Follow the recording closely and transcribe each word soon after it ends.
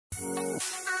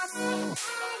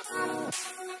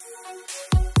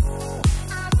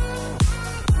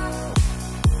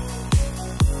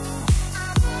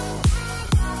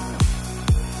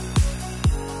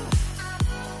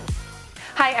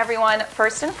everyone.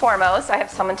 First and foremost, I have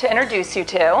someone to introduce you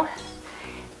to.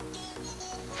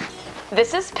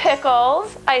 This is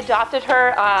Pickles. I adopted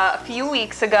her a few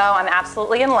weeks ago. I'm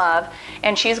absolutely in love,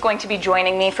 and she's going to be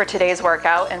joining me for today's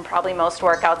workout and probably most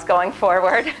workouts going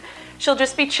forward. She'll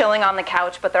just be chilling on the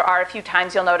couch, but there are a few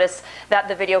times you'll notice that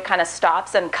the video kind of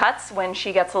stops and cuts when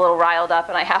she gets a little riled up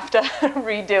and I have to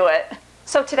redo it.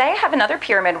 So today I have another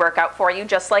pyramid workout for you,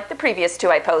 just like the previous two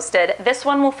I posted. This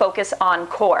one will focus on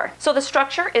core. So the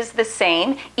structure is the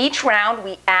same. Each round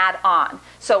we add on.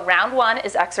 So round 1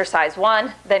 is exercise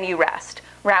 1, then you rest.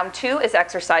 Round 2 is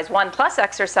exercise 1 plus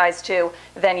exercise 2,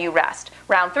 then you rest.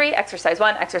 Round 3, exercise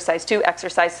 1, exercise 2,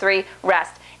 exercise 3,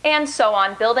 rest. And so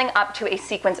on, building up to a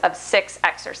sequence of 6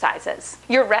 exercises.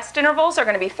 Your rest intervals are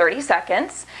going to be 30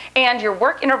 seconds, and your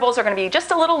work intervals are going to be just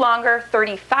a little longer,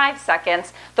 35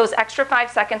 seconds. Those extra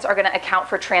 5 seconds are going to account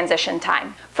for transition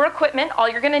time. For equipment, all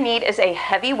you're going to need is a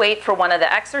heavy weight for one of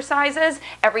the exercises.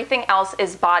 Everything else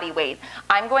is body weight.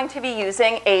 I'm going to be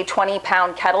using a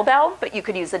 20-pound kettlebell, but you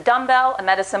could use a dumbbell, a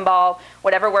medicine ball,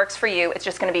 whatever works for you. It's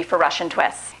just going to be for Russian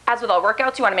twists. As with all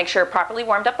workouts, you want to make sure you're properly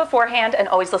warmed up beforehand and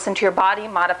always listen to your body,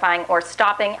 modifying or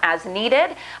stopping as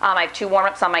needed. I have 2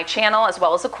 warm-ups on my channel as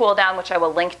well as a cool down, which I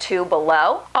will link to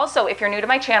below. Also, if you're new to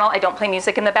my channel, I don't play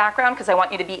music in the background because I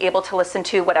want you to be able to listen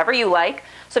to whatever you like.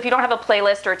 So if you don't have a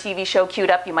playlist or a TV show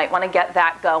queued up, you might want to get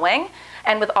that going.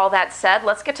 And with all that said,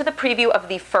 let's get to the preview of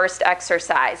the first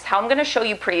exercise. How I'm going to show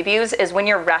you previews is when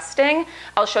you're resting,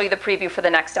 I'll show you the preview for the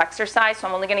next exercise. So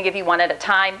I'm only going to give you one at a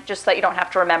time, just so that you don't have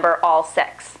to remember all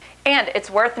 6. And it's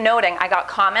worth noting, I got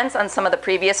comments on some of the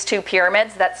previous 2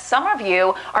 pyramids that some of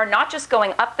you are not just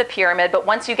going up the pyramid, but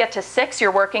once you get to 6,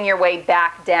 you're working your way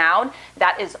back down.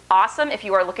 That is awesome. If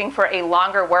you are looking for a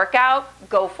longer workout,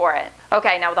 go for it.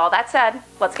 Okay, now with all that said,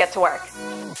 let's get to work.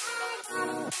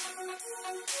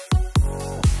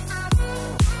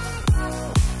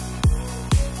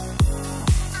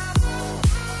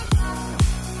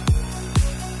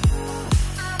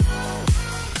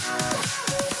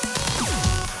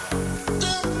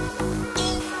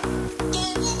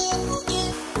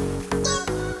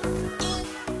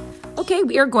 Okay,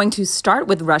 we are going to start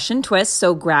with Russian twists,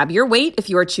 so grab your weight if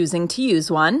you are choosing to use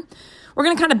one. We're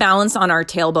going to kind of balance on our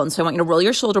tailbone, so I want you to roll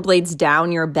your shoulder blades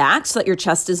down your back so that your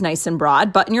chest is nice and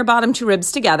broad, button your bottom 2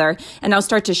 ribs together, and now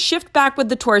start to shift back with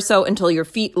the torso until your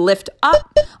feet lift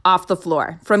up off the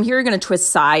floor. From here, you're going to twist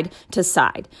side to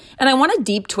side. And I want a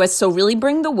deep twist, so really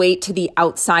bring the weight to the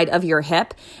outside of your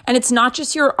hip, and it's not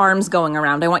just your arms going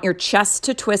around. I want your chest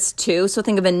to twist too, so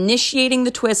think of initiating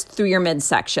the twist through your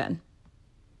midsection.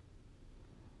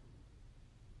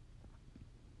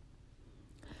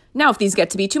 Now, if these get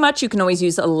to be too much, you can always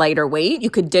use a lighter weight. You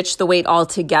could ditch the weight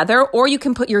altogether, or you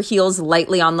can put your heels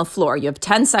lightly on the floor. You have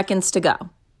 10 seconds to go.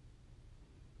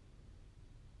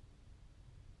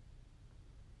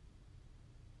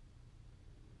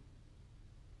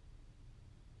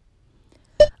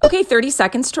 Okay, 30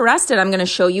 seconds to rest, and I'm going to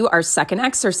show you our second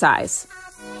exercise.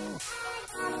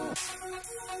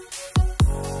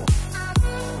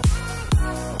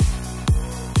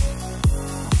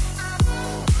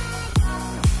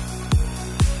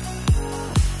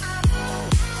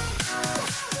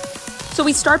 So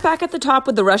we start back at the top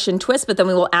with the Russian twist, but then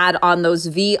we will add on those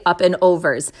V up and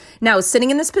overs. Now,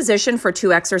 sitting in this position for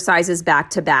 2 exercises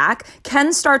back to back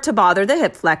can start to bother the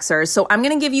hip flexors. So I'm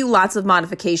going to give you lots of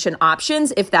modification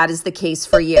options if that is the case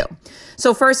for you.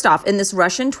 So first off, in this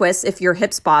Russian twist, if your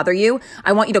hips bother you,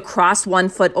 I want you to cross one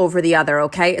foot over the other,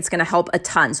 okay? It's going to help a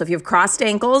ton. So if you have crossed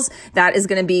ankles, that is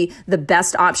going to be the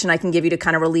best option I can give you to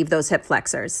kind of relieve those hip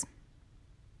flexors.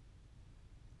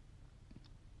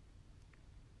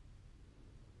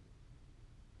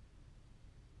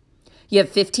 You have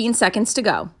 15 seconds to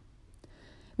go.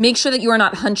 Make sure that you are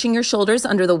not hunching your shoulders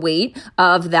under the weight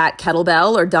of that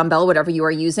kettlebell or dumbbell, whatever you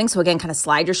are using. So again, kind of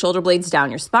slide your shoulder blades down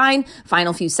your spine.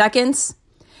 Final few seconds.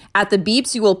 At the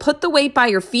beeps, you will put the weight by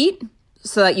your feet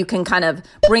so that you can kind of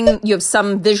you have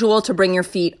some visual to bring your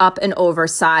feet up and over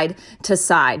side to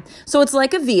side. So it's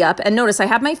like a V up. And notice I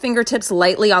have my fingertips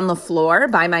lightly on the floor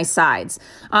by my sides.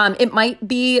 It might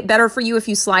be better for you if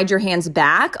you slide your hands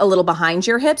back a little behind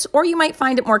your hips, or you might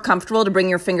find it more comfortable to bring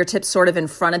your fingertips sort of in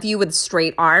front of you with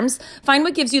straight arms. Find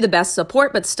what gives you the best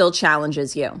support, but still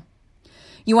challenges you.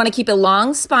 You want to keep a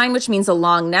long spine, which means a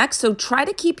long neck. So try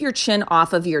to keep your chin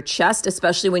off of your chest,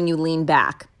 especially when you lean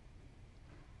back.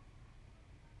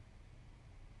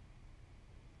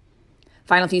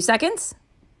 Final few seconds.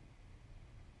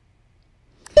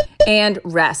 And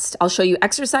rest. I'll show you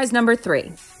exercise number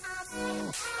 3.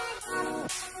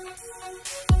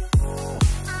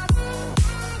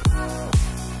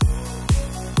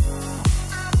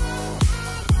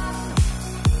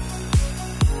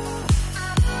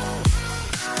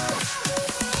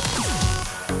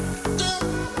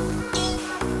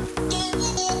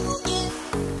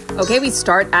 Okay, we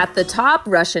start at the top,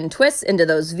 Russian twists into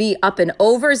those V up and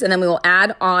overs, and then we will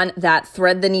add on that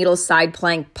thread the needle side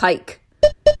plank pike.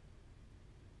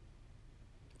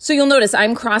 So you'll notice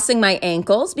I'm crossing my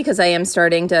ankles because I am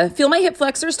starting to feel my hip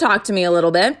flexors talk to me a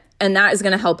little bit, and that is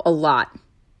going to help a lot.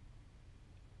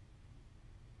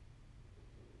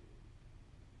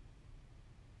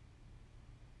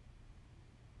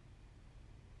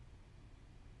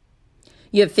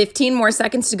 You have 15 more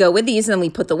seconds to go with these, and then we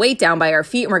put the weight down by our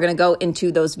feet, and we're going to go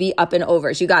into those V up and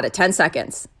overs. You got it, 10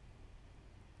 seconds.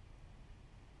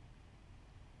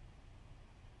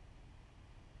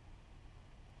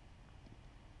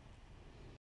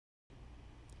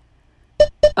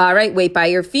 All right, weight by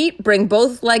your feet. Bring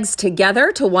both legs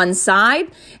together to one side,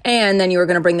 and then you're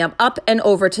going to bring them up and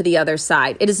over to the other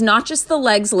side. It is not just the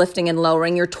legs lifting and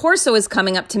lowering. Your torso is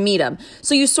coming up to meet them.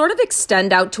 So you sort of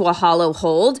extend out to a hollow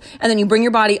hold, and then you bring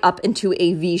your body up into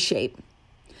a V shape.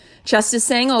 Chest is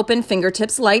staying open,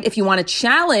 fingertips light. If you want to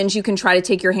challenge, you can try to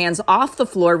take your hands off the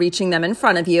floor, reaching them in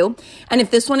front of you. And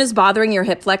if this one is bothering your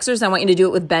hip flexors, I want you to do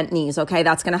it with bent knees, okay?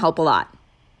 That's going to help a lot.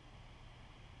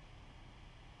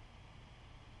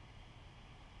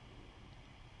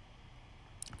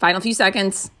 Final few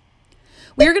seconds.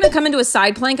 We are going to come into a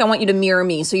side plank. I want you to mirror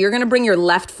me. So you're going to bring your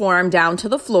left forearm down to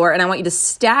the floor, and I want you to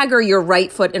stagger your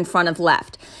right foot in front of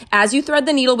left. As you thread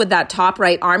the needle with that top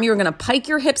right arm, you're going to pike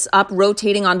your hips up,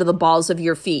 rotating onto the balls of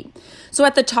your feet. So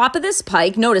at the top of this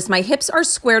pike, notice my hips are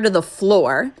square to the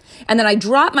floor, and then I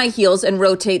drop my heels and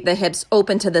rotate the hips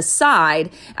open to the side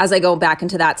as I go back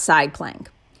into that side plank.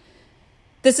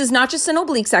 This is not just an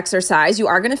obliques exercise. You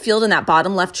are going to feel it in that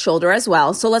bottom left shoulder as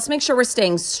well. So let's make sure we're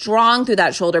staying strong through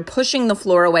that shoulder, pushing the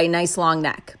floor away, nice long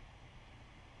neck.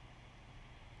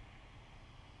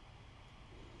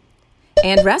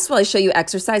 And rest while I show you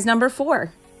exercise number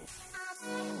 4.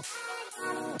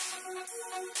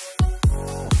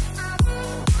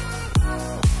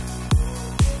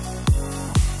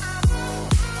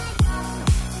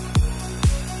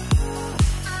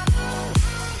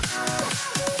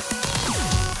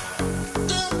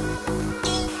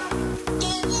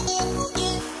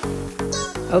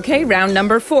 Okay, round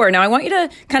number 4. Now I want you to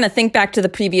kind of think back to the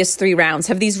previous 3 rounds.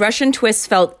 Have these Russian twists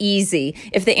felt easy?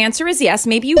 If the answer is yes,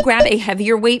 maybe you grab a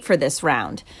heavier weight for this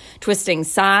round. Twisting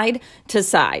side to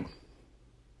side.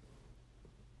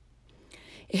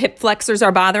 Hip flexors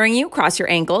are bothering you, cross your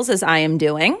ankles as I am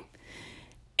doing.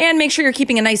 And make sure you're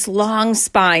keeping a nice long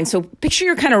spine. So picture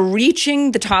you're kind of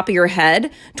reaching the top of your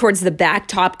head towards the back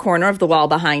top corner of the wall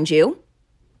behind you.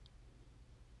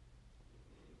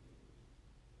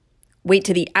 Weight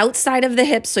to the outside of the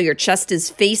hips so your chest is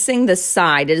facing the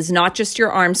side. It is not just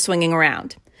your arms swinging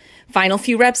around. Final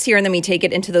few reps here, and then we take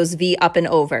it into those V up and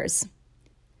overs.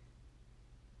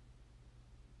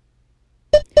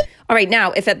 All right,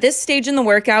 now, if at this stage in the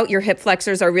workout, your hip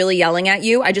flexors are really yelling at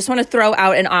you, I just want to throw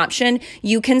out an option.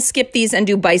 You can skip these and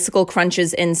do bicycle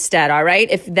crunches instead, all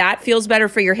right? If that feels better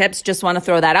for your hips, just want to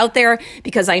throw that out there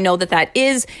because I know that that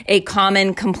is a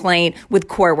common complaint with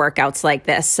core workouts like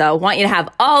this. So I want you to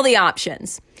have all the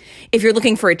options. If you're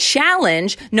looking for a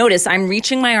challenge, notice I'm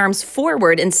reaching my arms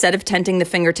forward instead of tenting the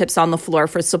fingertips on the floor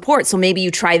for support. So maybe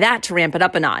you try that to ramp it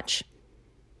up a notch.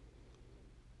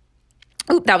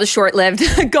 Oop, that was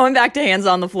short-lived. Going back to hands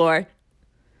on the floor.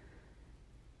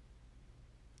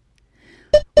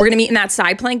 We're going to meet in that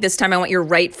side plank. This time I want your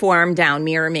right forearm down.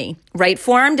 Mirror me. Right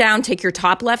forearm down. Take your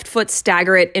top left foot,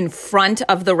 stagger it in front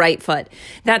of the right foot.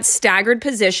 That staggered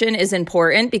position is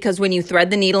important because when you thread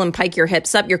the needle and pike your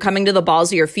hips up, you're coming to the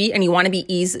balls of your feet and you want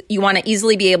to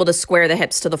easily be able to square the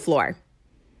hips to the floor.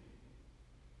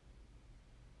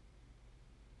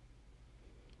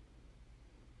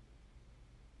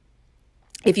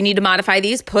 If you need to modify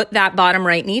these, put that bottom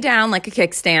right knee down like a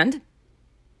kickstand.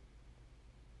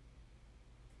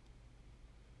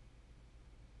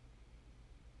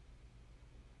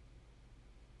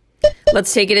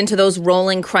 Let's take it into those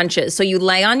rolling crunches. So you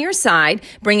lay on your side,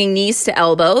 bringing knees to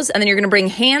elbows, and then you're going to bring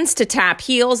hands to tap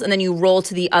heels, and then you roll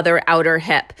to the other outer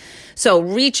hip. So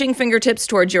reaching fingertips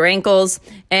towards your ankles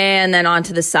and then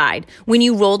onto the side. When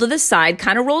you roll to the side,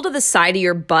 kind of roll to the side of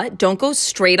your butt. Don't go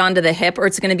straight onto the hip or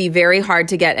it's going to be very hard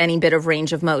to get any bit of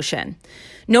range of motion.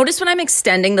 Notice when I'm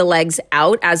extending the legs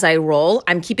out as I roll,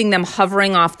 I'm keeping them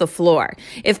hovering off the floor.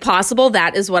 If possible,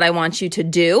 that is what I want you to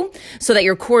do so that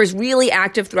your core is really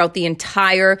active throughout the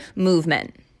entire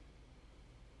movement.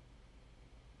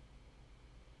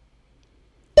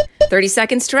 30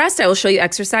 seconds to rest. I will show you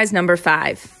exercise number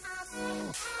 5.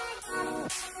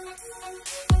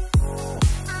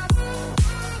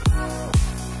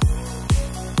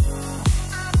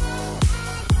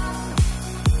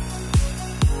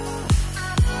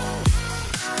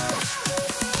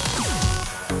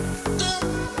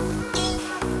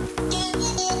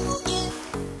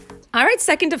 right,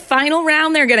 second to final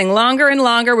round. They're getting longer and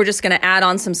longer. We're just going to add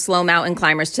on some slow mountain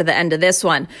climbers to the end of this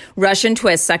one. Russian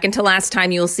twist, second to last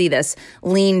time you'll see this.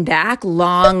 Lean back,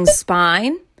 long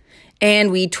spine,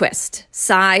 and we twist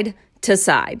side to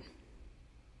side.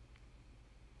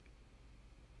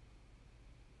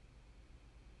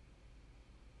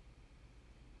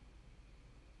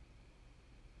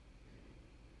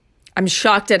 I'm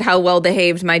shocked at how well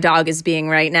behaved my dog is being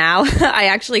right now. I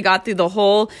actually got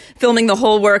through filming the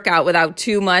whole workout without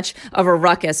too much of a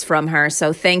ruckus from her.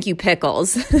 So thank you,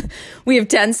 Pickles. We have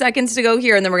 10 seconds to go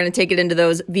here, and then we're going to take it into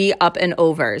those V up and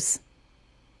overs.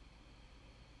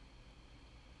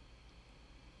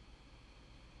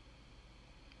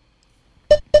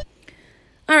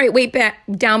 All right, weight back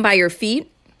down by your feet.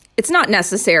 It's not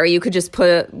necessary. You could just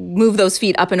move those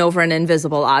feet up and over an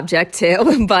invisible object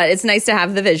too, but it's nice to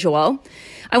have the visual.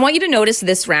 I want you to notice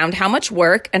this round how much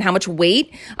work and how much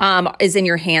weight is in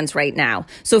your hands right now.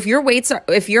 So if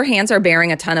your hands are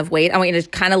bearing a ton of weight, I want you to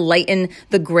kind of lighten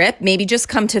the grip. Maybe just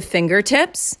come to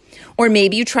fingertips, or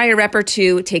maybe you try a rep or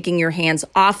two taking your hands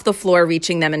off the floor,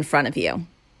 reaching them in front of you.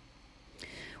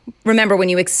 Remember, when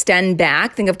you extend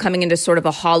back, think of coming into sort of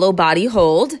a hollow body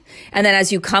hold. And then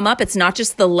as you come up, it's not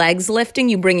just the legs lifting.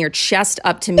 You bring your chest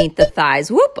up to meet the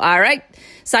thighs. Whoop. All right.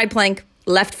 Side plank,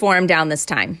 left forearm down this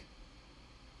time.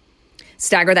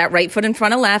 Stagger that right foot in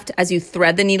front of left. As you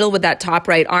thread the needle with that top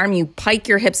right arm, you pike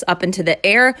your hips up into the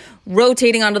air,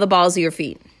 rotating onto the balls of your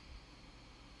feet.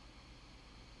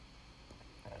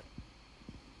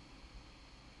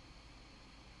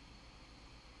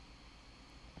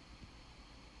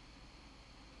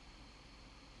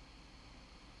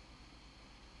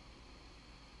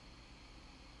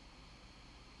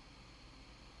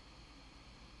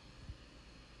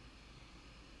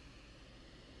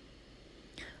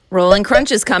 Rolling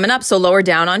crunch is coming up, so lower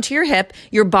down onto your hip.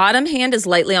 Your bottom hand is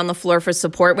lightly on the floor for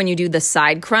support when you do the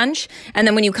side crunch. And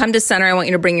then when you come to center, I want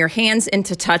you to bring your hands in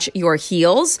to touch your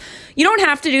heels. You don't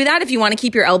have to do that. If you want to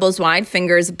keep your elbows wide,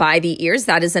 fingers by the ears,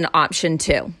 that is an option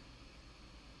too.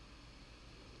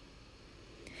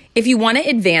 If you want to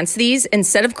advance these,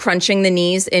 instead of crunching the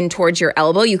knees in towards your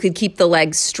elbow, you could keep the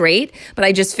legs straight. But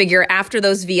I just figure after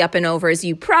those V up and overs,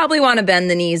 you probably want to bend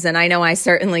the knees, and I know I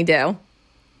certainly do.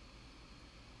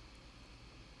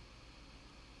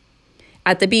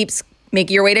 At the beeps,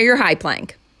 make your way to your high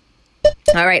plank.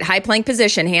 All right, high plank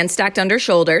position, hands stacked under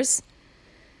shoulders.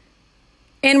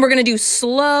 And we're going to do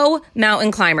slow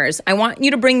mountain climbers. I want you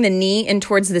to bring the knee in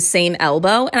towards the same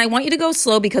elbow, and I want you to go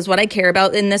slow because what I care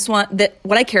about in this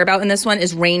one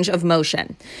is range of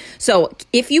motion. So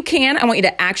if you can, I want you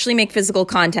to actually make physical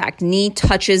contact. Knee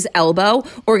touches elbow,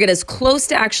 or get as close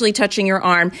to actually touching your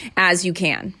arm as you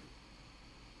can.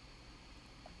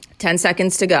 10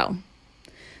 seconds to go.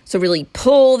 So really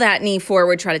pull that knee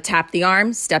forward, try to tap the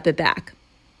arm, step it back.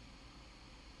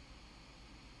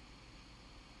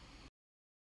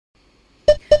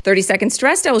 "30 seconds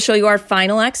rest. I will show you our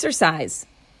final exercise.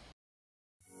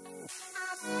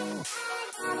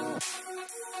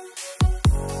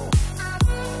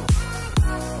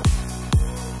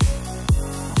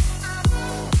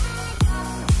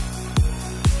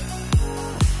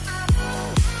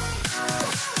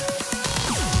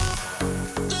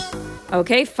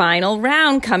 Okay, final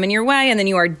round coming your way, and then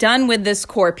you are done with this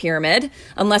core pyramid,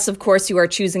 unless, of course, you are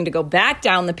choosing to go back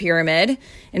down the pyramid,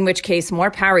 in which case, more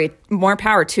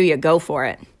power to you. Go for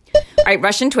it. All right,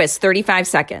 Russian twist, 35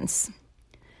 seconds.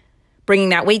 Bringing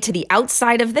that weight to the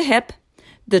outside of the hip.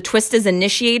 The twist is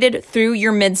initiated through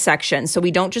your midsection, so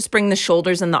we don't just bring the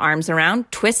shoulders and the arms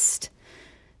around. Twist,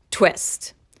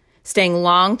 twist. Staying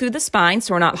long through the spine,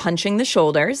 so we're not hunching the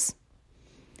shoulders.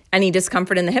 Any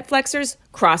discomfort in the hip flexors,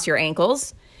 cross your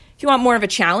ankles. If you want more of a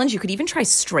challenge, you could even try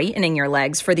straightening your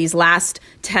legs for these last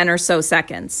 10 or so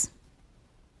seconds.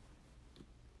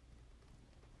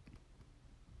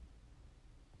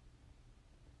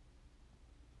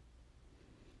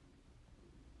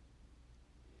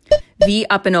 V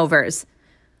up and overs.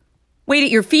 Weight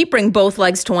at your feet, bring both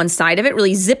legs to one side of it.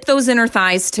 Really zip those inner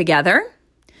thighs together.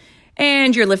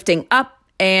 And you're lifting up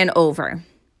and over.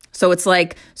 So it's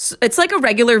like a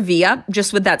regular V-up,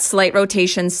 just with that slight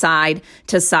rotation side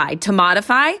to side. To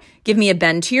modify, give me a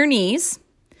bend to your knees.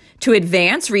 To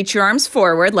advance, reach your arms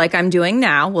forward like I'm doing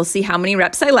now. We'll see how many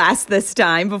reps I last this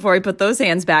time before I put those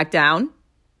hands back down.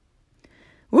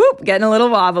 Whoop, getting a little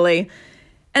wobbly.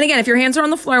 And again, if your hands are on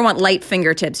the floor, I want light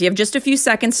fingertips. You have just a few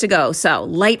seconds to go. So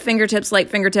light fingertips, light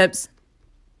fingertips.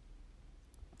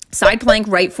 Side plank,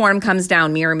 right forearm comes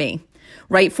down, mirror me.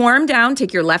 Right forearm down,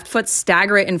 take your left foot,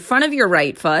 stagger it in front of your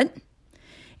right foot.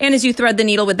 And as you thread the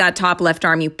needle with that top left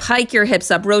arm, you pike your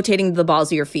hips up, rotating the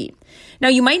balls of your feet. Now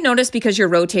you might notice because you're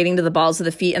rotating to the balls of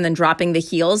the feet and then dropping the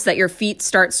heels that your feet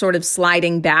start sort of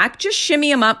sliding back. Just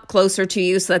shimmy them up closer to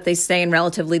you so that they stay in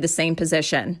relatively the same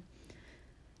position.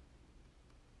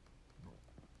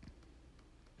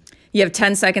 You have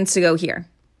 10 seconds to go here.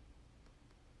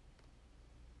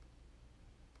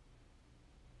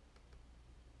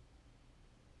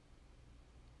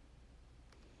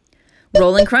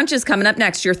 Rolling crunch is coming up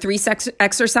next. You're 3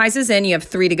 exercises in. You have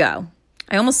 3 to go.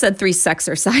 I almost said 3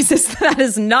 exercises. That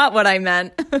is not what I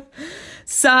meant.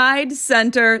 Side,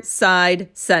 center, side,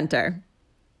 center.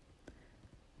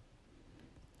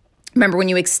 Remember, when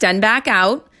you extend back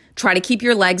out, try to keep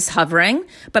your legs hovering,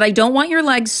 but I don't want your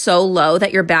legs so low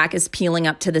that your back is peeling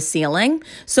up to the ceiling.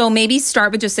 So maybe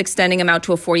start with just extending them out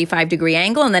to a 45-degree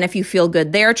angle, and then if you feel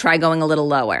good there, try going a little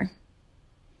lower.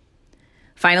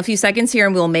 Final few seconds here,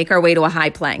 and we'll make our way to a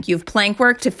high plank. You have plank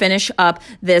work to finish up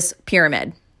this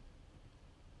pyramid.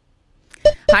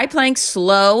 High plank,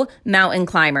 slow mountain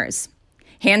climbers.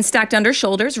 Hands stacked under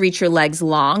shoulders, reach your legs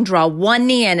long, draw one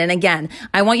knee in. And again,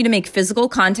 I want you to make physical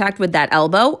contact with that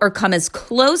elbow or come as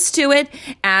close to it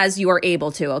as you are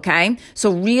able to, okay?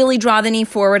 So really draw the knee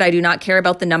forward. I do not care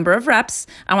about the number of reps.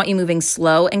 I want you moving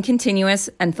slow and continuous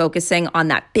and focusing on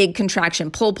that big contraction.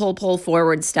 Pull, pull, pull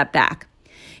forward, step back.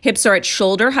 Hips are at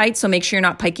shoulder height, so make sure you're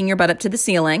not piking your butt up to the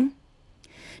ceiling.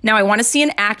 Now I want to see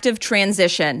an active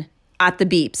transition at the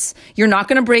beeps. You're not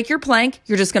going to break your plank.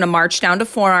 You're just going to march down to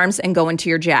forearms and go into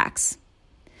your jacks.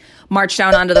 March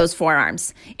down onto those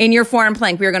forearms. In your forearm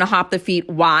plank, we're going to hop the feet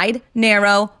wide,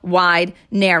 narrow,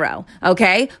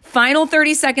 okay? Final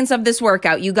 30 seconds of this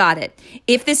workout. You got it.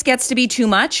 If this gets to be too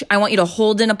much, I want you to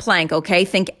hold in a plank, okay?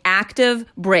 Think active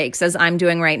breaks as I'm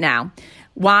doing right now.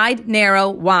 Wide,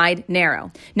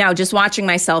 narrow. Now, just watching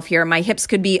myself here, my hips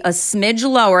could be a smidge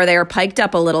lower. They are piked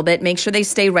up a little bit. Make sure they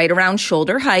stay right around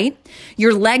shoulder height.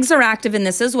 Your legs are active in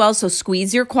this as well, so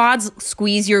squeeze your quads,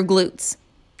 squeeze your glutes.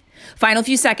 Final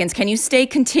few seconds. Can you stay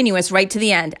continuous right to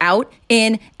the end? Out,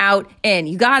 in, out, in.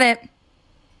 You got it.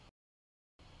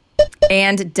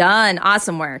 And done.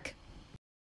 Awesome work.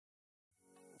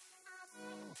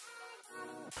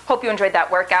 Hope you enjoyed that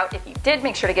workout. If you did,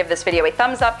 make sure to give this video a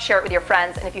thumbs up, share it with your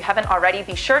friends, and if you haven't already,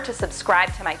 be sure to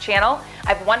subscribe to my channel.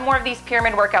 I have one more of these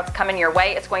pyramid workouts coming your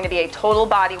way. It's going to be a total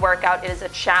body workout. It is a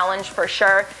challenge for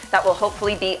sure that will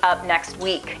hopefully be up next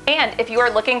week. And if you are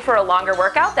looking for a longer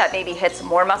workout that maybe hits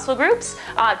more muscle groups,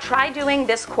 try doing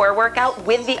this core workout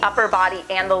with the upper body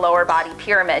and the lower body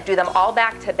pyramid. Do them all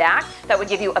back to back. That would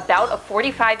give you about a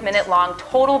 45-minute long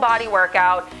total body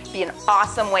workout. Be an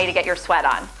awesome way to get your sweat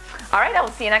on. All right, I will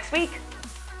see you next week.